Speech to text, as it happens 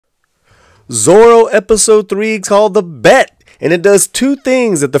Zorro episode 3 called The Bet. And it does two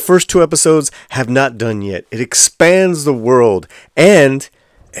things that the first two episodes have not done yet. It expands the world and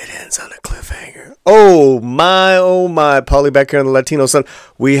it ends on a cliffhanger. Oh my. Polly back here on the Latino Sun.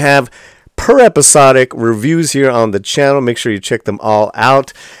 We have per episodic reviews here on the channel. Make sure you check them all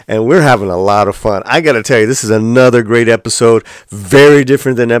out. And we're having a lot of fun. I got to tell you, this is another great episode. Very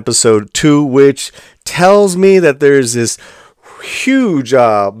different than episode 2, which tells me that there's this huge,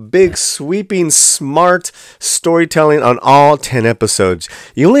 big, sweeping, smart storytelling on all 10 episodes.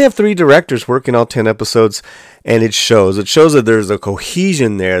 You only have 3 directors working all 10 episodes, and it shows. It shows that there's a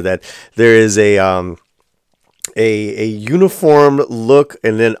cohesion there, that there is a uniform look,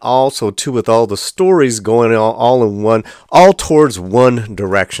 and then also, too, with all the stories going all in one, all towards one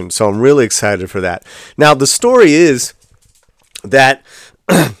direction. So I'm really excited for that. Now, the story is that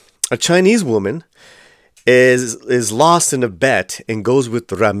a Chinese woman is lost in a bet and goes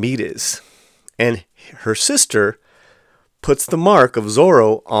with Ramirez, and her sister puts the mark of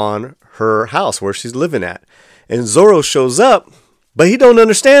Zorro on her house where she's living at, and Zorro shows up, but he don't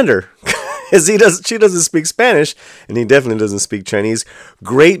understand her because she doesn't speak Spanish, and he definitely doesn't speak Chinese.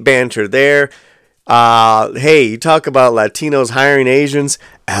 Great banter there. Hey, you talk about Latinos hiring Asians.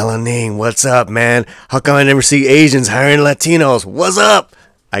 Alan Ning, what's up, man? How come I never see Asians hiring Latinos? What's up?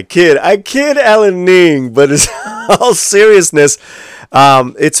 I kid Alan Ning, but it's all seriousness.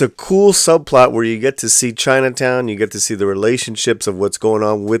 It's a cool subplot where you get to see Chinatown, you get to see the relationships of what's going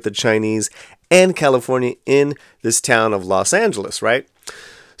on with the Chinese and California in this town of Los Angeles, right?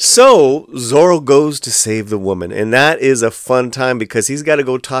 So Zorro goes to save the woman, and that is a fun time because he's got to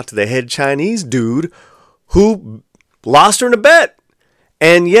go talk to the head Chinese dude who lost her in a bet.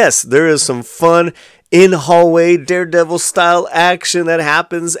 And yes, there is some fun in-hallway Daredevil style action that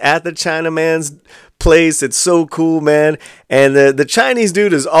happens at the Chinaman's place. It's so cool, man. And the Chinese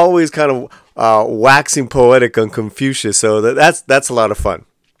dude is always kind of waxing poetic on Confucius, so that's a lot of fun.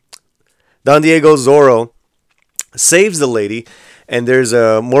 Don Diego Zorro saves the lady, and there's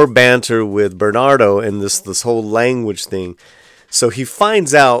more banter with Bernardo and this whole language thing. So he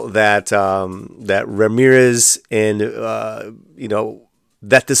finds out that that Ramirez and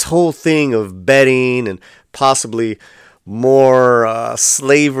that this whole thing of betting and possibly more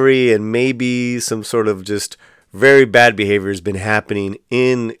slavery and maybe some sort of just very bad behavior has been happening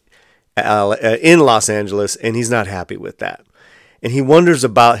in Los Angeles, and he's not happy with that. And he wonders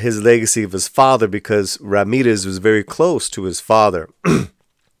about his legacy of his father because Ramirez was very close to his father.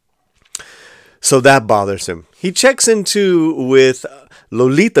 So that bothers him. He checks into with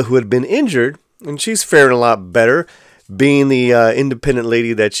Lolita, who had been injured, and she's faring a lot better. Being the independent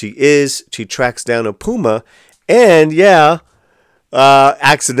lady that she is, she tracks down a puma and,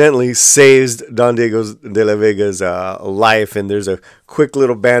 accidentally saves Don Diego de la Vega's life. And there's a quick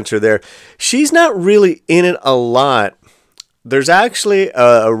little banter there. She's not really in it a lot. There's actually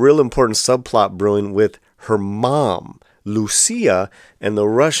a real important subplot brewing with her mom, Lucia, and the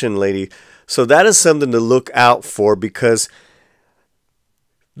Russian lady. So that is something to look out for because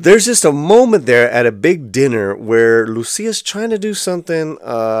there's just a moment there at a big dinner where Lucia's trying to do something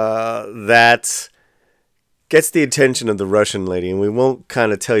that gets the attention of the Russian lady. And we won't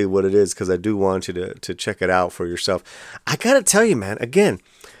kind of tell you what it is because I do want you to check it out for yourself. I got to tell you, man, again,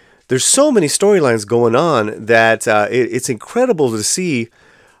 there's so many storylines going on that it's incredible to see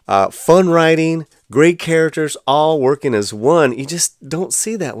fun writing, great characters, all working as one. You just don't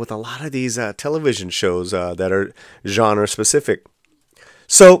see that with a lot of these television shows that are genre specific.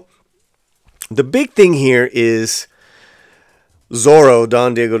 So, the big thing here is Zorro,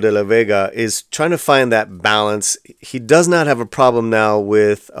 Don Diego de la Vega, is trying to find that balance. He does not have a problem now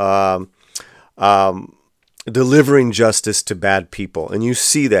with delivering justice to bad people. And you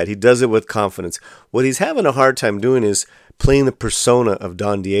see that. He does it with confidence. What he's having a hard time doing is playing the persona of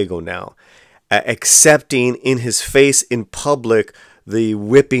Don Diego now. Accepting in his face in public the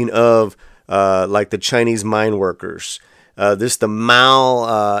whipping of like the Chinese mine workers. This the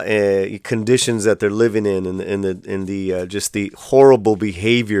conditions that they're living in the just the horrible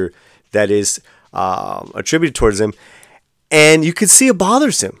behavior that is attributed towards him, and you can see it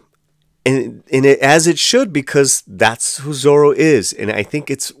bothers him, and as it should, because that's who Zorro is, and I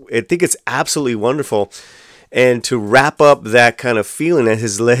think it's absolutely wonderful, and to wrap up that kind of feeling that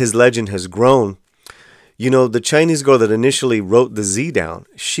his legend has grown. You know, the Chinese girl that initially wrote the Z down,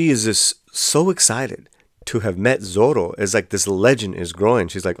 she is just so excited to have met Zorro as like this legend is growing.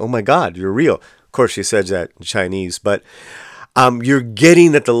 She's like, oh my God, you're real. Of course, she says that in Chinese, but you're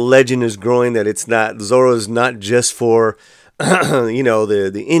getting that the legend is growing, that it's not, Zorro is not just for,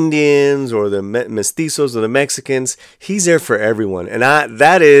 the Indians or the mestizos or the Mexicans. He's there for everyone. And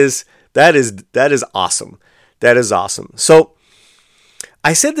that is That is awesome. That is awesome. So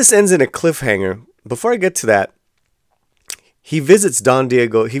I said this ends in a cliffhanger. Before I get to that, he visits Don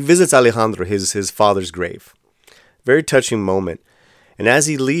Diego. He visits Alejandro, his father's grave. Very touching moment. And as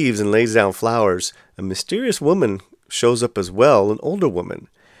he leaves and lays down flowers, a mysterious woman shows up as well, an older woman,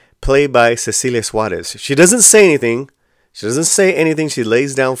 played by Cecilia Suarez. She doesn't say anything. She doesn't say anything. She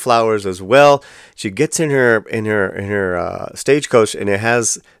lays down flowers as well. She gets in her stagecoach, and it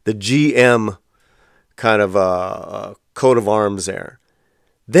has the GM kind of coat of arms there.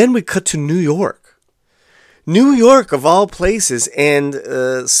 Then we cut to New York. New York of all places, and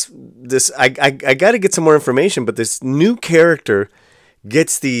this I got to get some more information, but this new character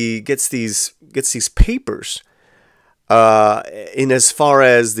gets these papers in as far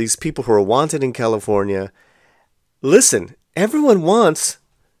as these people who are wanted in California. Listen, everyone wants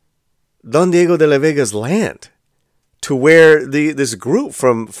Don Diego de la Vega's land, to where this group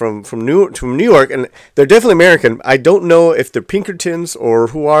from New York, and they're definitely American. I don't know if they're Pinkertons or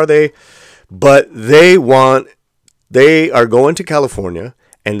who are they, but they are going to California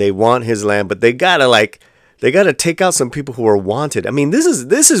and they want his land, but they gotta take out some people who are wanted. I mean, this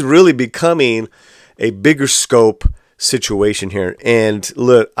is really becoming a bigger scope situation here, and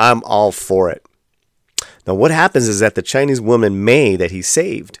look, I'm all for it. Now, what happens is that the Chinese woman, May, that he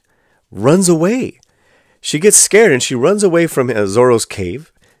saved, runs away. She gets scared and she runs away from Zorro's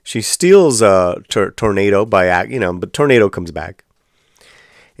cave. She steals Tornado but Tornado comes back.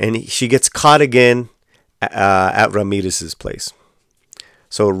 And she gets caught again at Ramirez's place.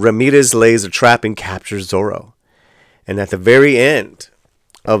 So Ramirez lays a trap and captures Zorro. And at the very end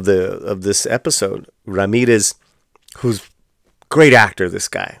of this episode, Ramirez, who's great actor, this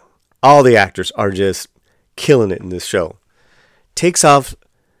guy, all the actors are just killing it in this show, takes off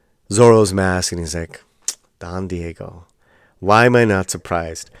Zorro's mask and he's like, Don Diego, why am I not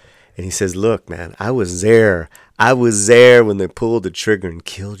surprised? And he says, look, man, I was there. I was there when they pulled the trigger and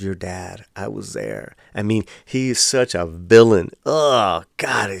killed your dad. I was there. I mean, he's such a villain. Oh,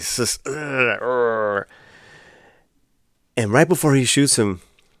 God, he's just... And right before he shoots him,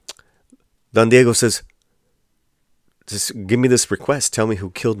 Don Diego says, just give me this request. Tell me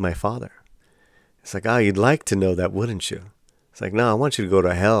who killed my father. It's like, you'd like to know that, wouldn't you? It's like, no, I want you to go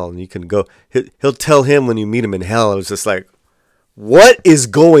to hell, and you can go. He'll tell him when you meet him in hell. I was just like, what is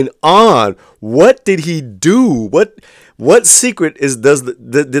going on? What did he do? What secret did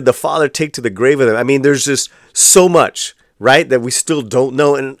the father take to the grave of them? I mean, there's just so much, right, that we still don't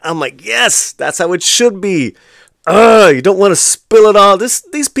know. And I'm like, yes, that's how it should be. You don't want to spill it all.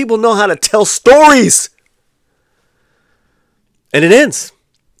 These people know how to tell stories. And it ends.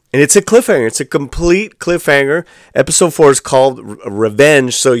 And it's a cliffhanger. It's a complete cliffhanger. Episode 4 is called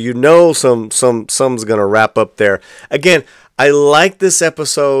Revenge, so you know some's gonna wrap up there. Again, I like this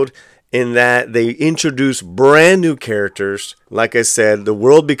episode in that they introduce brand new characters. Like I said, the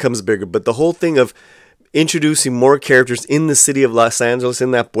world becomes bigger, but the whole thing of introducing more characters in the city of Los Angeles,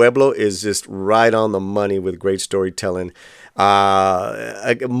 in that pueblo, is just right on the money with great storytelling.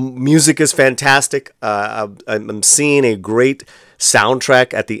 Music is fantastic. I'm seeing a great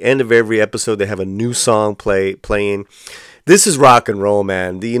soundtrack at the end of every episode. They have a new song playing. This is rock and roll,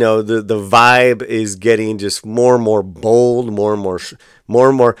 man. The vibe is getting just more and more bold, more and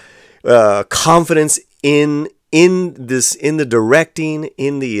more confidence in the directing,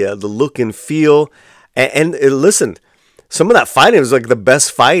 in the look and feel, and listen, some of that fighting was like the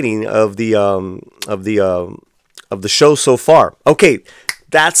best fighting of the show so far. Okay,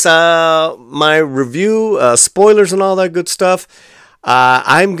 that's my review, spoilers and all that good stuff.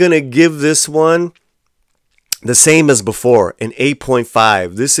 I'm going to give this one the same as before, an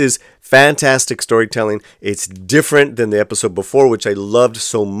 8.5. This is fantastic storytelling. It's different than the episode before, which I loved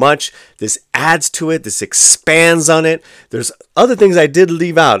so much. This adds to it. This expands on it. There's other things I did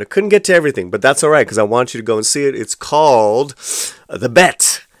leave out. I couldn't get to everything, but that's all right because I want you to go and see it. It's called The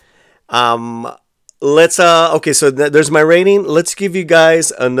Bet. Okay, so there's my rating. Let's give you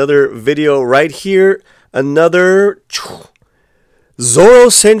guys another video right here. Another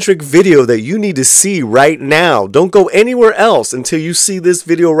Zorro-centric video that you need to see right now. Don't go anywhere else until you see this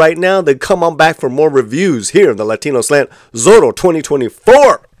video right now. Then come on back for more reviews here in the Latino Slant Zorro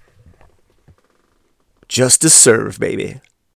 2024. Justice served, baby.